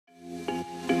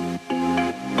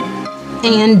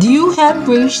And you have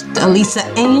reached Lisa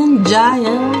Ann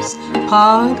Jael's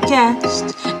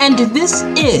podcast. And this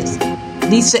is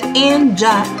Lisa Ann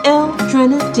Jael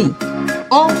Trinity,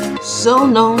 also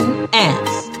known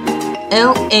as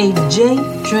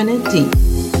LAJ Trinity.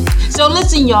 So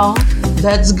listen, y'all,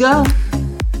 let's go.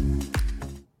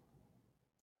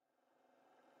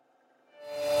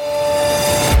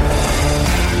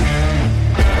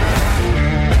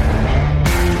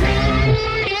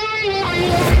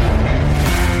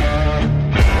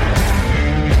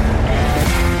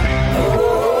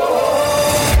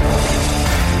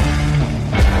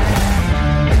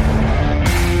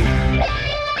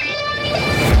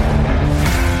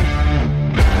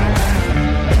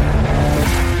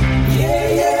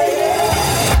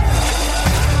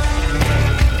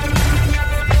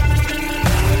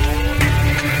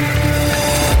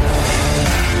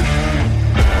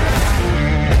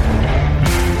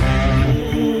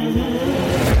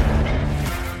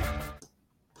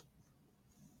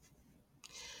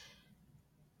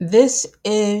 This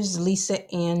is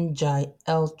Lisa Ann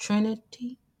Jael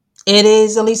Trinity. It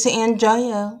is Lisa Ann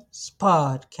Jael's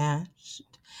podcast.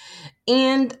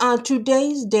 And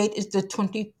today's date is the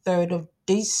 23rd of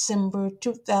December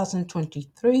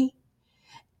 2023.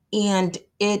 And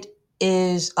it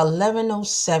is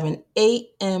 11:07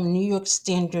 a.m. New York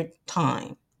Standard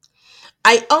Time.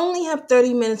 I only have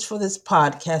 30 minutes for this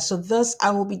podcast, so thus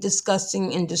I will be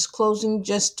discussing and disclosing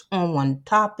just on one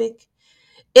topic.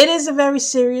 It is a very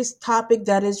serious topic.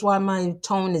 That is why my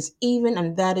tone is even,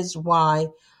 and that is why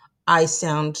I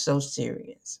sound so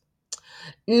serious.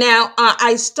 Now,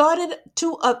 I started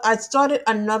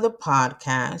another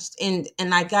podcast,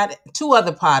 and I got two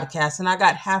other podcasts, and I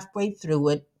got halfway through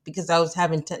it because I was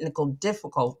having technical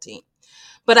difficulty.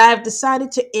 But I have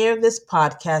decided to air this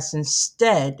podcast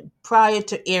instead prior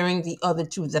to airing the other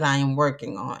two that I am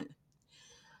working on.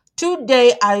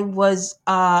 Today, I was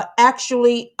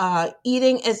actually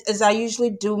eating as I usually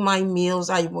do my meals.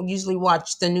 I usually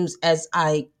watch the news as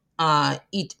I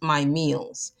eat my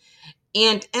meals.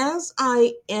 And as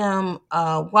I am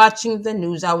watching the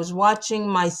news, I was watching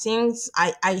my things.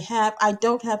 I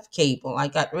don't have cable. I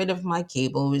got rid of my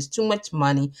cable. It was too much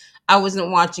money. I wasn't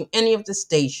watching any of the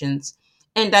stations.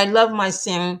 And I love my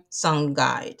Samsung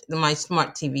guide, my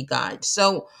smart TV guide.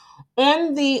 So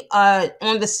on the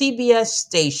CBS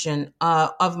station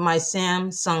of my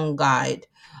Samsung guide,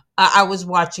 I was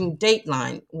watching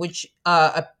Dateline, which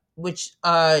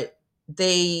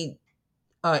they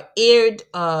aired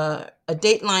a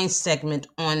Dateline segment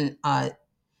on.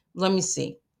 Let me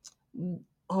see.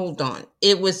 Hold on.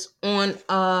 It was on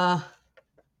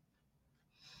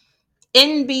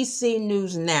NBC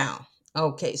News Now.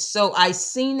 Okay, so I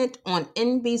seen it on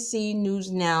NBC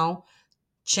News Now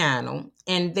channel,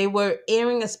 and they were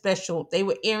airing a special. They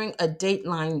were airing a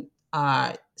Dateline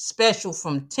special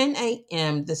from 10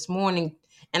 a.m. this morning,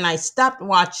 and I stopped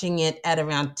watching it at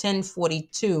around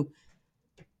 10:42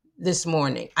 this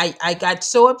morning. I got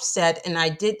so upset, and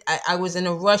I was in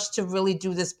a rush to really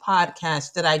do this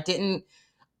podcast that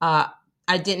uh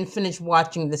I didn't finish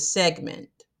watching the segment,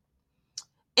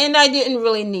 and I didn't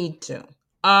really need to.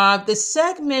 The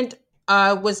segment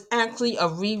was actually a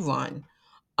rerun.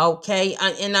 Okay,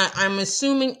 I'm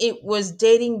assuming it was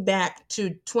dating back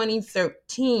to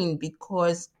 2013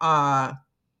 because I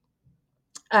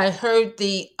heard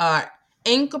the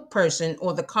anchor person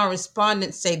or the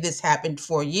correspondent say this happened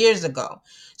 4 years ago.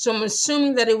 So I'm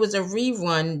assuming that it was a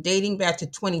rerun dating back to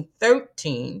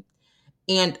 2013,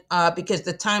 and because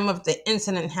the time of the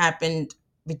incident happened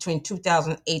between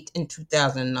 2008 and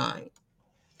 2009.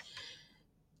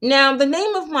 Now, the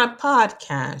name of my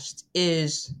podcast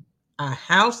is A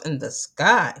House in the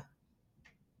Sky?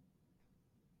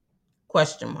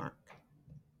 Question mark.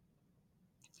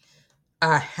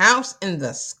 A house in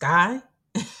the sky?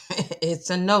 It's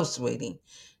a no, sweetie.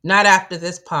 Not after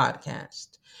this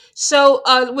podcast. So,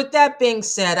 with that being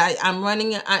said, I'm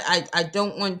running. I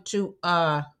don't want to.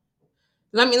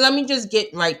 Let me just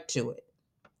get right to it.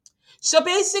 So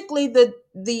basically, the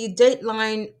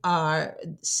Dateline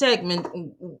segment,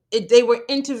 they were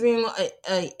interviewing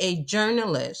a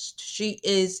journalist. She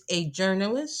is a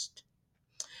journalist.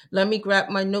 Let me grab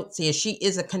my notes here. She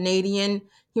is a Canadian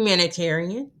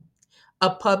humanitarian, a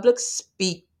public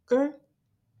speaker,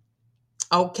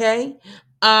 okay,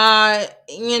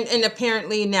 and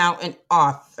apparently now an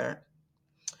author.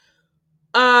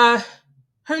 Uh,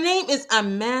 Her name is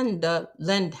Amanda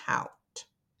Lindhout.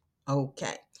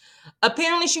 Okay,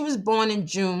 apparently she was born in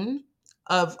June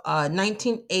of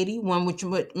 1981, which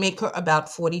would make her about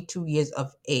 42 years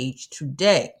of age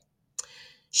today.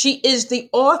 She is the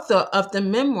author of the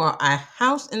memoir A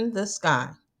House in the Sky.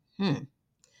 Hmm.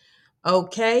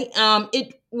 Okay.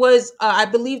 It was, I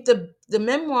believe, the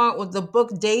memoir or the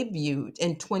book debuted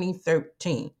in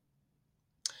 2013,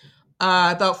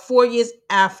 about 4 years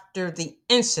after the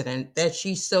incident that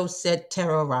she so said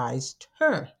terrorized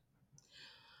her.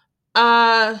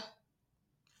 Uh,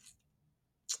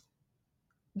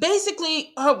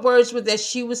 Basically, her words were that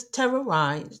she was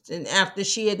terrorized, and after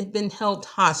she had been held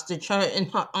hostage, her and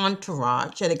her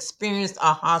entourage had experienced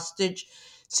a hostage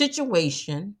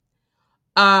situation,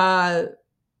 uh,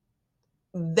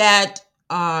 that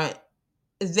uh,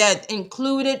 that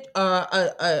included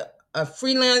a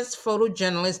freelance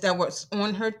photojournalist that was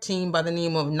on her team by the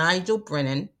name of Nigel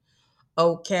Brennan.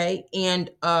 Okay, and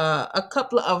a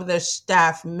couple of other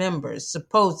staff members,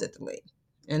 supposedly.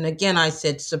 And again, I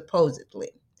said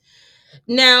supposedly.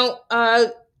 Now,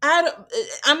 I, don't-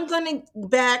 I'm gonna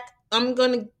back. I'm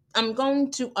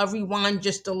going to rewind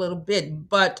just a little bit,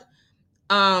 but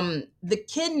the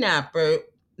kidnapper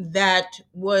that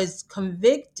was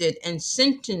convicted and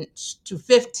sentenced to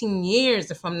 15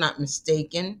 years, if I'm not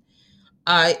mistaken,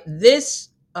 this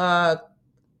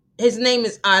his name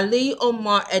is Ali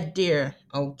Omar Adir.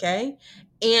 Okay.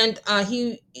 And I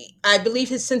believe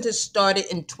his sentence started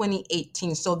in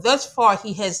 2018. So thus far,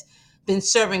 he has been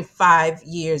serving 5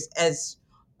 years as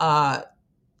uh,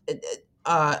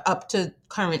 up to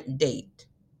current date.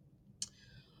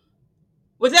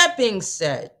 With that being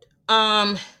said,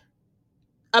 um,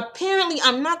 apparently,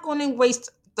 I'm not going to waste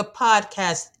the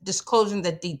podcast disclosing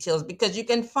the details because you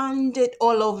can find it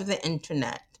all over the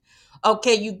internet.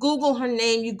 Okay, you Google her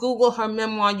name, you Google her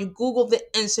memoir, you Google the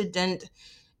incident,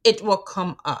 it will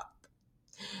come up.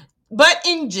 But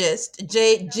in gist,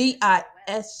 Gist,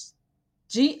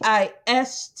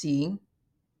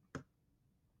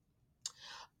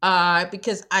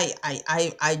 because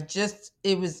I just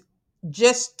it was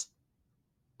just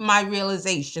my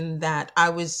realization that I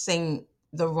was saying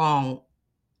the wrong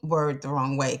word the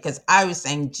wrong way because I was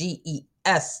saying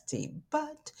GEST,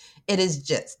 but it is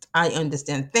just. I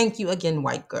understand. Thank you again,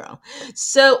 white girl.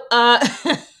 So,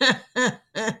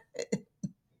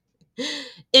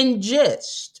 in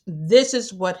gist, this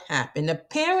is what happened.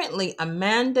 Apparently,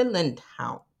 Amanda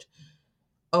Lindhout,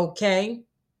 okay,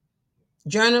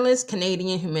 journalist,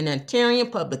 Canadian humanitarian,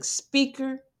 public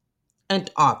speaker, and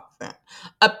author.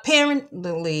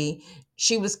 Apparently,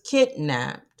 she was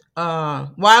kidnapped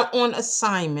while on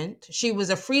assignment. She was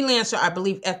a freelancer, I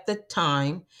believe, at the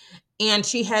time, and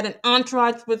she had an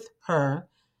entourage with her.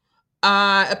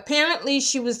 Apparently,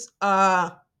 she was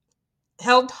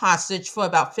held hostage for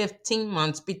about 15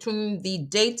 months between the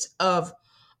dates of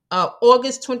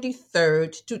August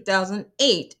 23rd,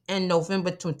 2008, and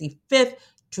November 25th,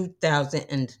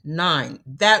 2009.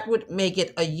 That would make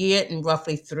it a year and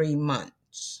roughly 3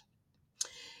 months.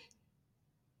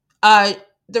 Uh,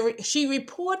 she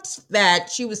reports that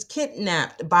she was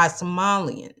kidnapped by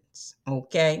Somalians,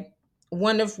 okay,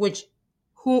 one of which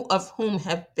who of whom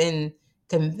have been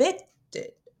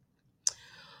convicted.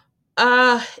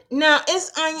 Now,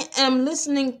 as I am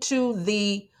listening to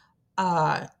the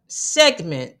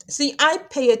segment, see, I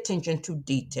pay attention to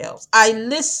details. I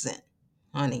listen,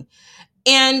 honey,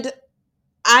 and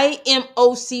I am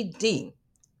OCD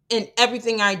in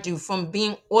everything I do, from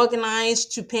being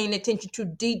organized to paying attention to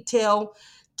detail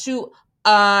to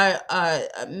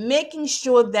making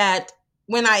sure that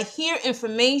when I hear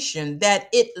information that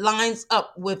it lines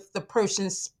up with the person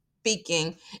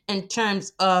speaking in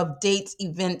terms of dates,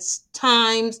 events,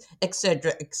 times,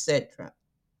 etc., etc.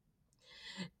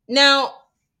 Now,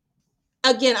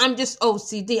 again, I'm just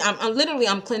OCD. I'm literally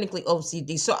I'm clinically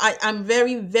OCD. So I'm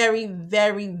very, very,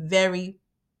 very, very,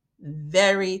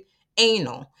 very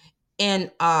anal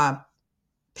in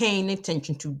paying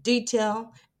attention to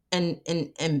detail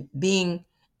and being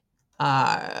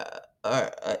uh,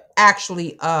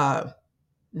 actually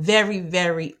very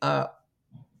very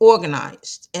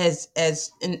organized as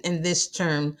in this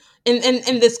term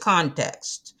in this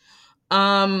context.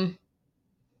 Um,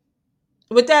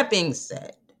 with that being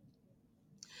said,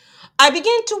 I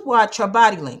began to watch her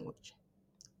body language.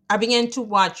 I began to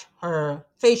watch her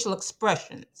facial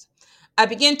expressions. I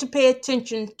began to pay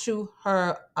attention to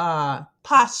her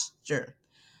posture.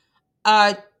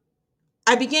 Uh,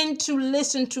 I began to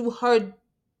listen to her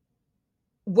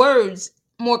words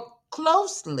more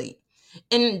closely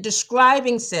in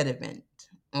describing said event.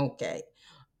 Okay.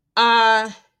 Uh,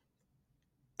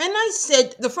 and I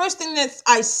said, the first thing that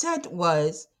I said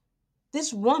was,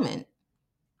 this woman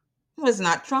was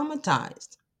not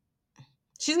traumatized.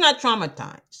 She's not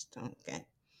traumatized. Okay.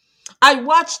 I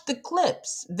watched the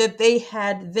clips that they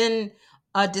had then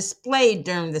displayed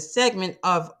during the segment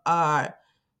of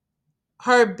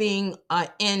her being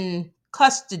in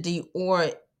custody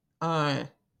or uh,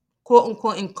 quote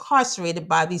unquote incarcerated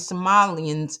by these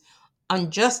Somalians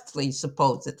unjustly,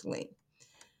 supposedly.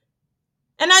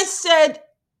 And I said,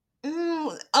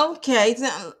 okay,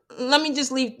 let me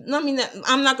just leave.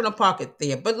 I'm not going to park it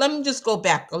there, but let me just go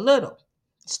back a little,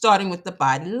 starting with the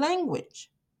body language.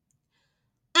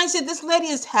 I said, this lady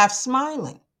is half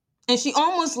smiling, and she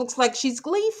almost looks like she's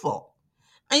gleeful.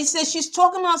 I said, she's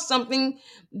talking about something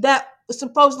that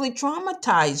supposedly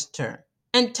traumatized her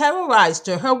and terrorized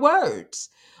her, her words,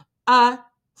 uh,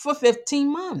 for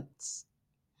 15 months.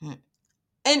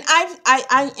 And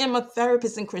I am a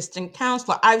therapist and Christian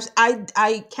counselor.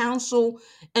 I counsel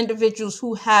individuals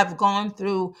who have gone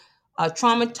through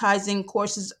traumatizing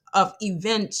courses of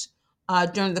events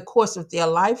during the course of their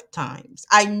lifetimes.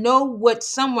 I know what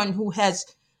someone who has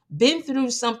been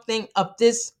through something of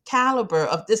this caliber,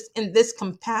 of this in this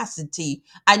capacity,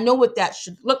 I know what that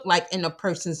should look like in a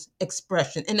person's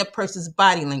expression, in a person's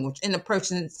body language, in a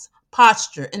person's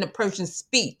posture, in a person's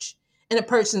speech, in a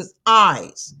person's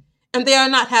eyes, and they are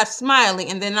not half smiling,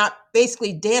 and they're not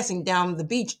basically dancing down the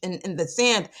beach in the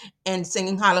sand and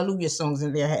singing hallelujah songs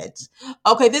in their heads.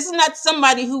 Okay, this is not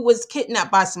somebody who was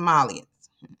kidnapped by Somalians.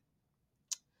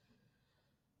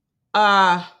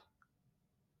 Uh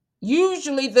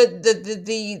Usually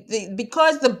the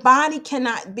because the body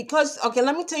cannot, because okay,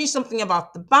 let me tell you something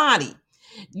about the body.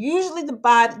 Usually the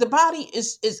body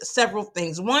is several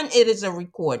things. One, it is a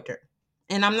recorder,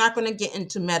 and I'm not going to get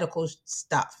into medical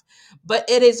stuff, but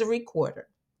it is a recorder.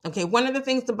 Okay, one of the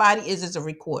things the body is a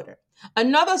recorder.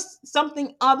 Another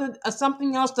something other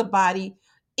something else the body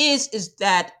is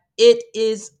that it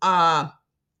is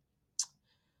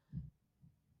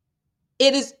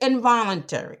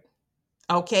involuntary.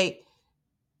 Okay,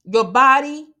 your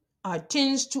body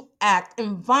tends to act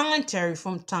involuntary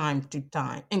from time to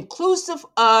time, inclusive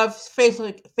of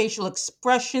facial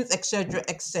expressions, etc.,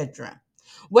 etc.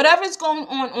 Whatever's going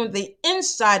on the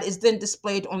inside is then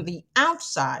displayed on the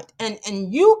outside, and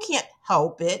you can't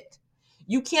help it.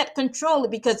 You can't control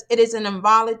it because it is an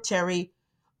involuntary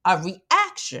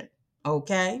reaction.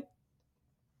 Okay.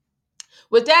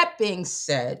 With that being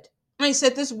said, I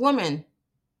said this woman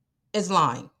is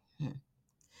lying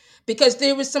because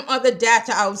there was some other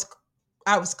data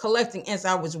I was collecting as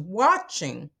I was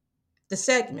watching the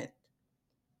segment.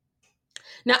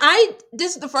 Now, I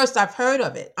this is the first I've heard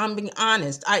of it. I'm being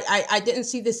honest. I didn't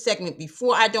see this segment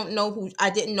before. I didn't know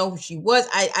who she was.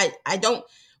 I don't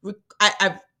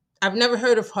I've never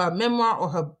heard of her memoir or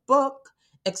her book,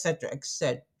 etc.,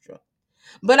 etc.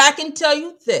 But I can tell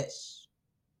you this,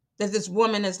 that this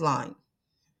woman is lying.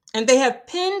 And they have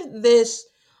pinned this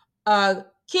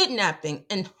kidnapping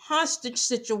and hostage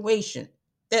situation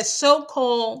that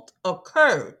so-called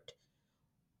occurred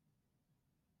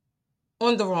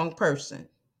on the wrong person.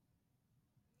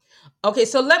 Okay,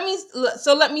 so let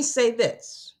me say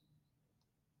this.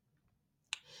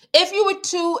 If you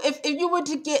were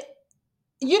to get,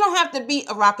 you don't have to be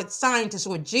a rocket scientist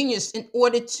or a genius in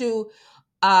order to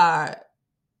uh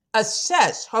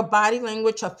assess her body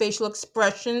language, her facial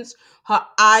expressions, her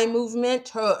eye movement,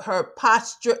 her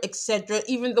posture, etc.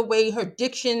 Even the way her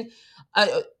diction,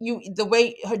 the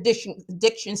way her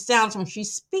diction sounds when she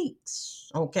speaks.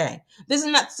 Okay, this is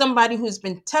not somebody who's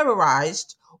been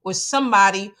terrorized or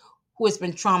somebody who has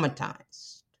been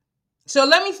traumatized. So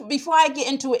before I get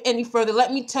into it any further,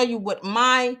 let me tell you what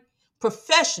my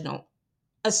professional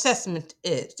assessment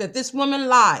is: that this woman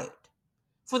lied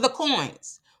for the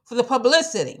coins, for the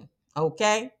publicity,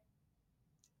 okay,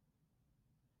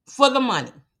 for the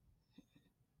money,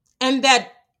 and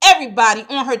that everybody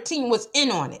on her team was in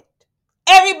on it.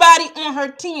 Everybody on her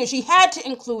team, she had to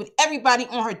include everybody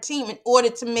on her team in order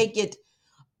to make it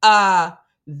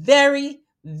very,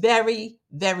 very,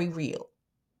 very real.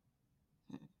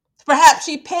 Perhaps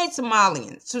she paid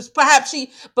Somalians. So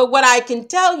but what I can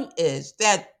tell you is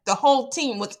that the whole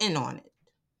team was in on it.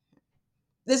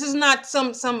 This is not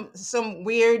some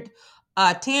weird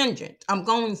tangent. I'm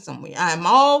going somewhere. I'm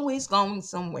always going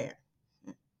somewhere.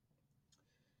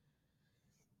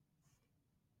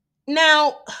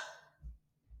 Now,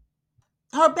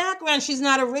 her background, she's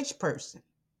not a rich person,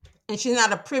 and she's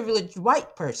not a privileged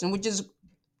white person, which is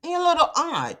a little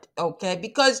odd, okay?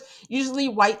 Because usually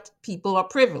white people are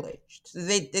privileged.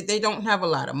 They don't have a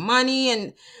lot of money,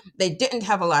 and they didn't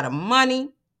have a lot of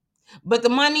money. But the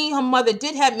money her mother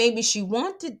did have, maybe she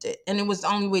wanted it, and it was the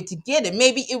only way to get it.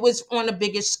 Maybe it was on a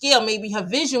bigger scale. Maybe her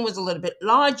vision was a little bit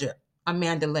larger,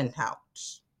 Amanda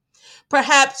Lindhouse.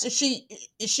 Perhaps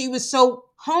she was so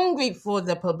hungry for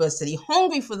the publicity,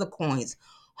 hungry for the coins,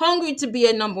 hungry to be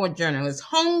a number one journalist,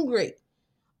 hungry,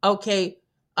 okay,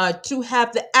 to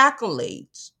have the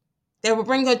accolades, They will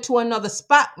bring her to another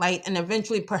spotlight and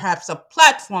eventually perhaps a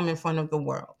platform in front of the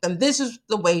world. And this is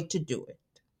the way to do it.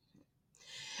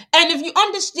 And if you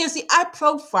understand, see, I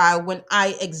profile when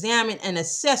I examine and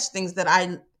assess things that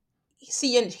I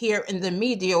see and hear in the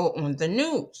media or on the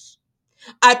news.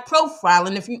 I profile,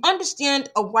 and if you understand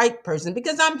a white person,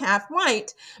 because I'm half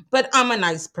white, but I'm a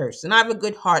nice person. I have a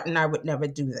good heart and I would never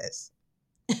do this.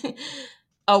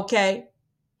 Okay?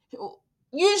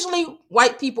 Usually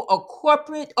white people are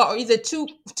corporate or either two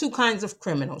kinds of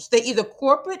criminals. They're either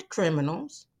corporate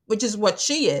criminals, which is what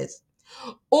she is,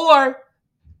 or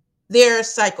they're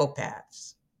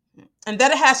psychopaths. And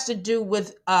that has to do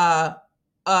with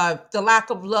the lack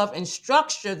of love and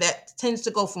structure that tends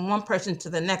to go from one person to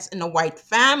the next in a white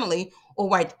family or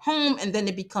white home, and then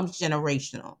it becomes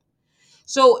generational.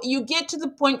 So you get to the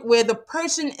point where the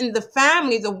person in the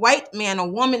family, the white man or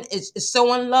woman, is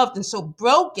so unloved and so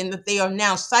broken that they are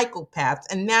now psychopaths.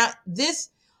 And now this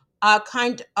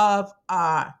kind of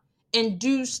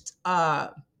induced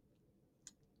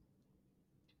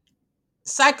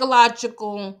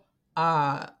psychological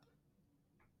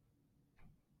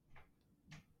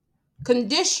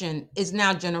condition is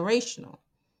now generational.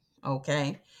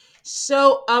 Okay.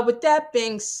 So with that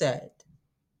being said,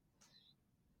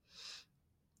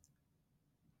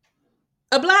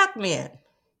 a black man,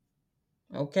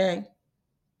 okay,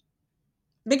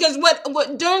 because what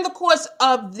during the course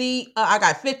of the I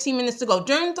got 15 minutes to go.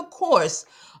 During the course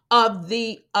of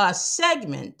the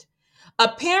segment,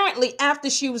 apparently after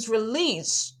she was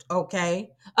released,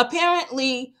 okay,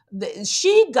 apparently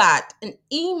she got an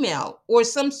email or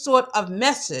some sort of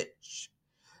message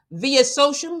via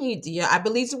social media. I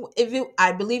believe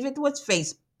it was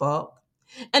Facebook,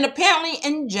 and apparently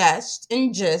in jest,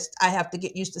 I have to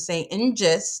get used to saying in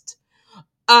jest.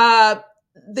 Uh,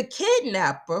 the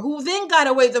kidnapper, who then got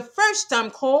away the first time,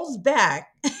 calls back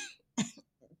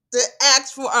to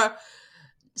ask for a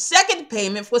second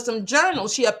payment for some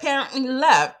journals she apparently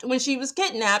left when she was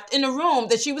kidnapped in a room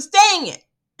that she was staying in.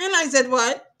 And I said,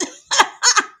 "What?"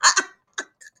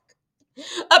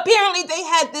 Apparently, they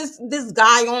had this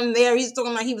guy on there. He's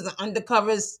talking like he was an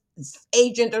undercover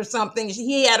agent or something.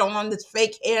 He had on this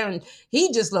fake hair, and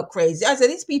he just looked crazy. I said,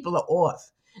 "These people are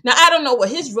off." Now I don't know what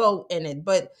his role in it,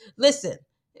 but listen,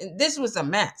 this was a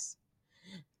mess.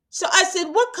 So I said,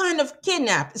 what kind of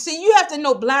kidnap? See, you have to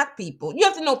know black people. You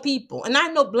have to know people. And I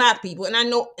know black people, and I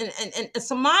know, and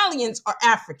Somalians are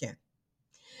African.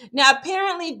 Now,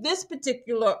 apparently, this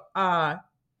particular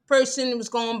person was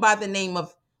going by the name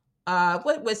of,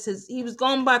 he was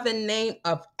going by the name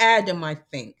of Adam, I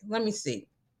think. Let me see.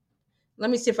 Let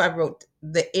me see if I wrote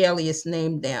the alias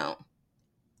name down.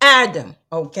 Adam,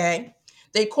 okay?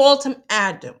 They called him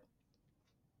Adam.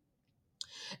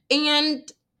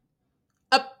 And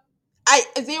uh,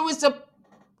 there was a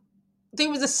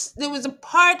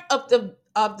part of the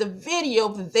video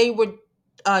that they were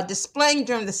displaying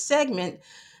during the segment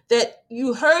that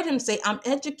you heard him say, I'm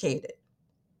educated,"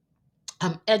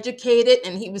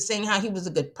 and he was saying how he was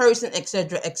a good person,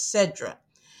 etc., etc.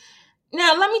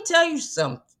 Now let me tell you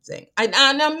something. I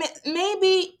now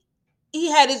maybe he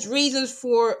had his reasons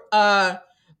for uh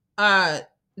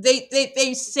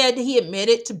they said he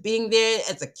admitted to being there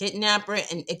as a kidnapper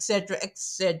and etc.,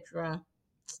 etc.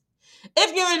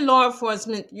 If you're in law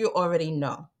enforcement, you already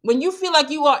know. When you feel like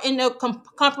you are in a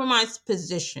compromised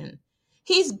position,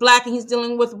 he's black and he's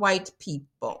dealing with white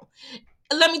people.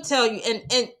 Let me tell you,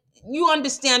 and you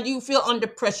understand, you feel under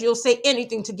pressure. You'll say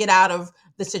anything to get out of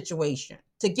the situation,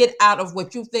 to get out of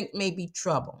what you think may be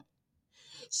trouble.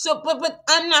 So, but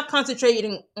I'm not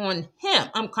concentrating on him.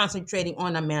 I'm concentrating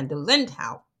on Amanda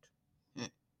Lindhout.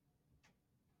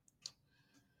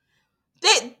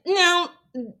 Now,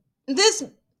 this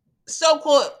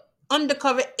so-called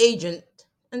undercover agent,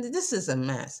 and this is a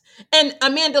mess. And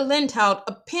Amanda Lindhout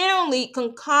apparently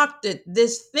concocted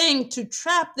this thing to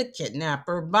trap the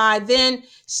kidnapper by then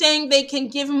saying they can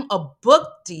give him a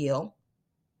book deal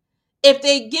if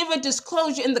they give a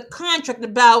disclosure in the contract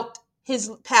about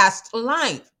his past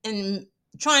life and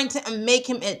trying to make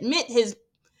him admit his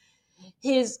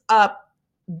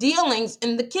dealings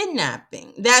in the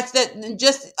kidnapping. That's that.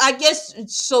 Just I guess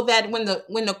so that when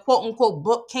the quote unquote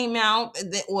book came out,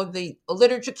 or the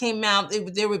literature came out,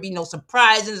 there would be no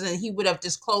surprises, and he would have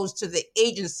disclosed to the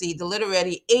agency, the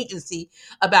literary agency,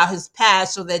 about his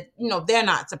past, so that they're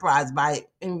not surprised by it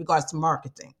in regards to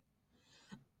marketing.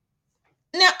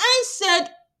 Now I said,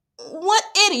 what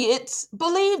idiots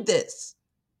believe this?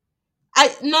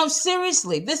 I no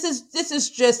seriously, this is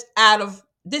just out of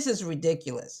this is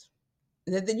ridiculous.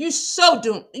 That you so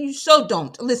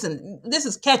don't listen. This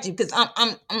is catchy because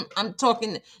I'm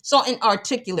talking so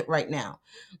inarticulate right now.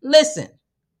 Listen.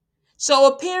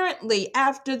 So apparently,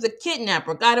 after the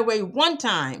kidnapper got away one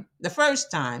time, the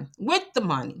first time, with the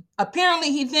money,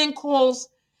 apparently he then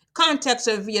contacts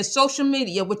her via social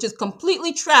media, which is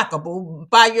completely trackable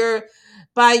by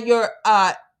your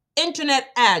internet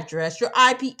address, your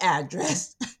IP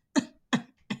address.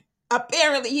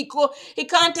 Apparently, he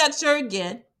contacts her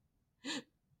again.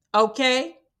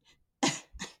 Okay,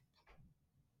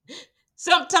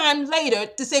 sometime later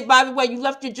to say, by the way, you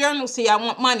left your journals here. I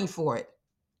want money for it.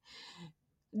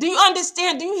 Do you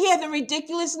understand? Do you hear the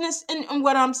ridiculousness in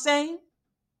what I'm saying?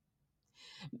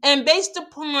 And based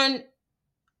upon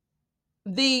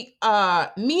the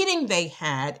meeting they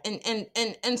had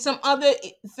and some other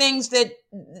things that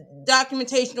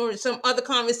documentation or some other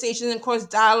conversation and of course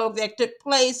dialogue that took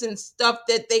place and stuff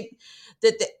that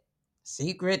the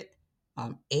secret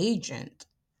agent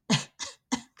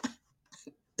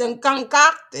then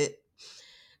concocted,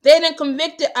 they then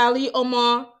convicted Ali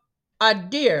Omar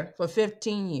Adir for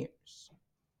 15 years.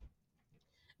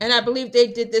 And I believe they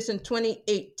did this in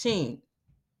 2018.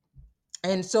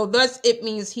 And so thus it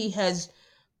means he has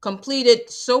completed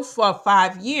so far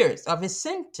 5 years of his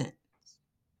sentence.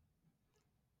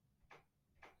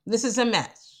 This is a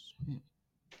mess.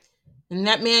 And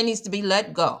that man needs to be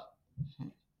let go.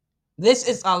 This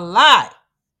is a lie.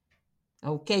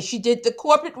 Okay, she did the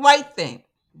corporate right thing.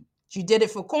 She did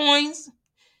it for coins.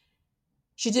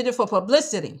 She did it for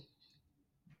publicity.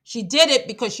 She did it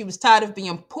because she was tired of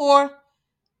being poor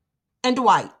and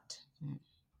white.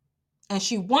 And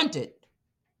she wanted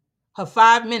her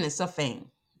 5 minutes of fame.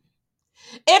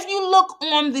 If you look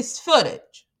on this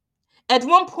footage, at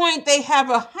one point they have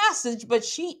her hostage, but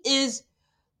she is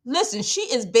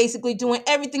basically doing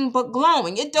everything but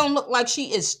glowing. It don't look like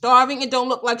she is starving. It don't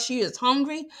look like she is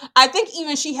hungry. I think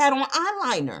even she had on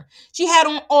eyeliner. She had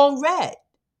on all red.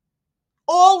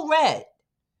 All red.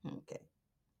 Okay.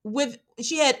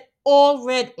 She had all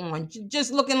red on,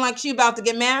 just looking like she about to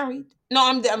get married. No,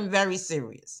 I'm very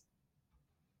serious.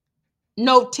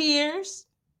 No tears.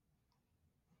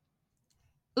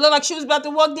 Looked like she was about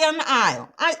to walk down the aisle.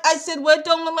 I said, well, it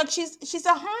don't look like she's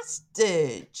a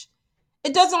hostage.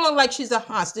 It doesn't look like she's a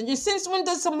hostage. And since when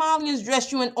does Somalians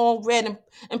dress you in all red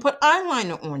and put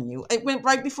eyeliner on you? It went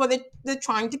right before they're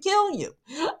trying to kill you.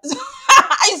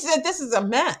 I said, this is a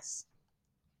mess.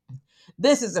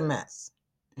 This is a mess.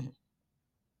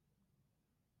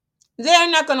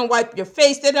 They're not going to wipe your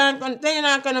face. They're not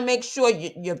going to make sure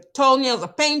your toenails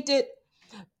are painted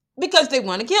because they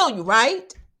want to kill you,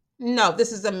 right? No,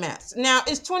 this is a mess. Now,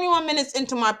 it's 21 minutes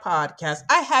into my podcast.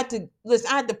 I had to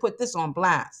put this on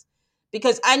blast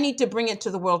because I need to bring it to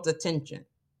the world's attention.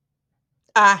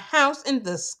 A house in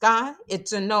the sky,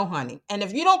 it's a no, honey. And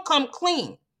if you don't come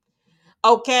clean,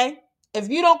 okay? If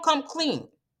you don't come clean,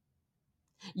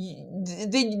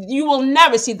 you will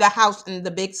never see the house in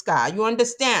the big sky. You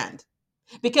understand?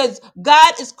 Because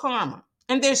God is karma.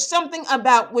 And there's something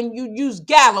about when you use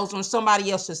gallows on somebody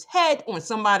else's head or on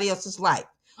somebody else's life.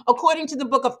 According to the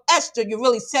book of Esther, you're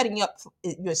really setting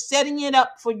it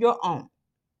up for your own.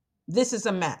 This is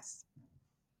a mess.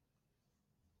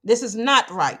 This is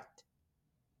not right.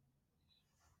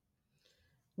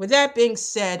 With that being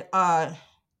said,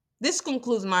 this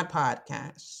concludes my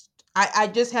podcast. I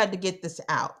just had to get this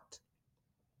out.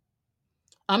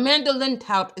 Amanda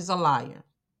Lindhout is a liar.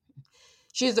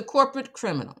 She is a corporate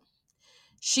criminal.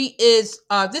 She is,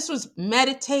 this was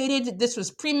meditated, this was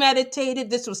premeditated,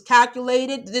 this was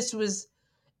calculated, this was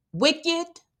wicked,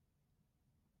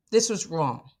 this was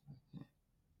wrong.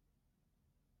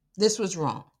 This was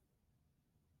wrong.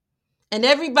 And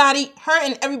her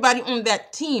and everybody on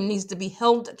that team needs to be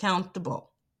held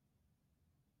accountable.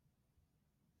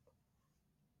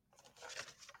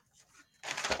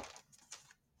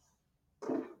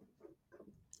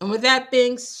 And with that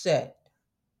being said,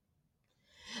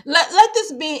 let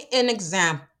this be an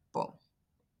example.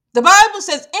 The Bible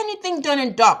says anything done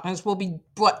in darkness will be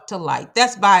brought to light.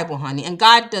 That's Bible, honey. And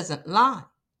God doesn't lie.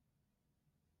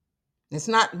 It's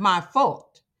not my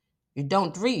fault. You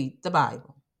don't read the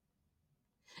Bible.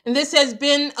 And this has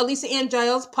been Elisa Ann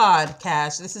Jael's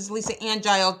podcast. This is Elisa Ann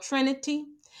Jael Trinity.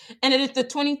 And it is the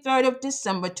 23rd of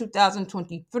December,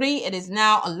 2023. It is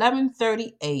now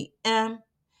 11:30 a.m.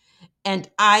 And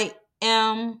I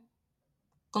am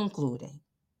concluding.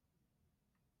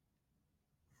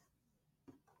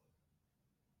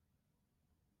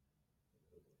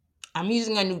 I'm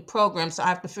using a new program, so I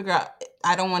have to figure out.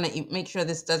 I don't want to make sure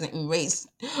this doesn't erase.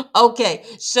 Okay,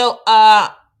 so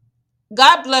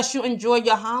God bless you. Enjoy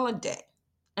your holiday.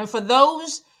 And for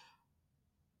those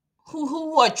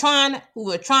who are trying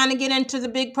to get into the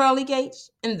big pearly gates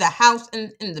in the house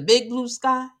in the big blue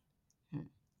sky,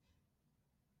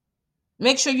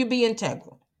 Make sure you be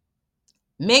integral.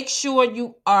 Make sure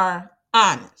you are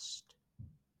honest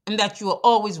and that you are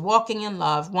always walking in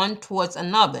love, one towards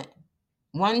another,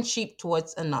 one sheep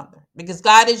towards another, because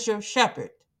God is your shepherd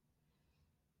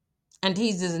and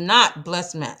he does not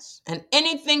bless mess. And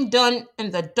anything done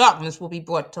in the darkness will be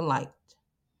brought to light.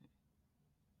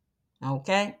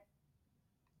 Okay?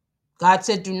 God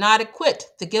said, do not acquit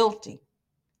the guilty.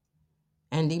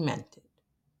 And he meant it.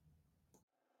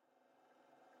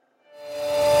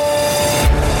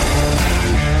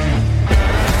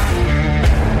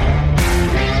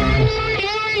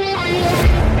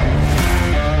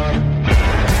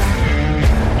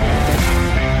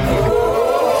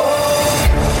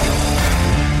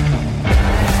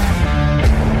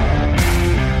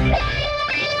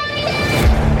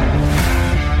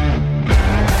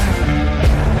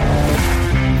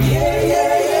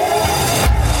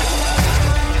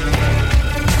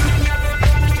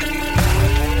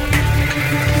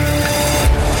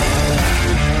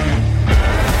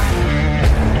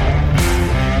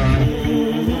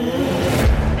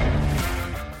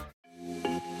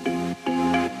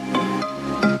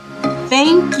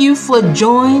 Thank you for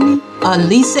joining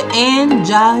Alisa and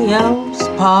Jael's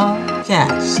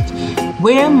podcast,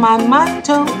 where my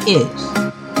motto is,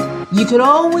 you could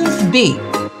always be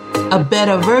a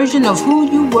better version of who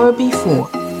you were before.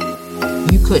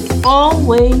 You could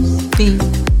always be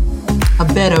a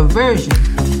better version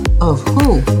of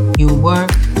who you were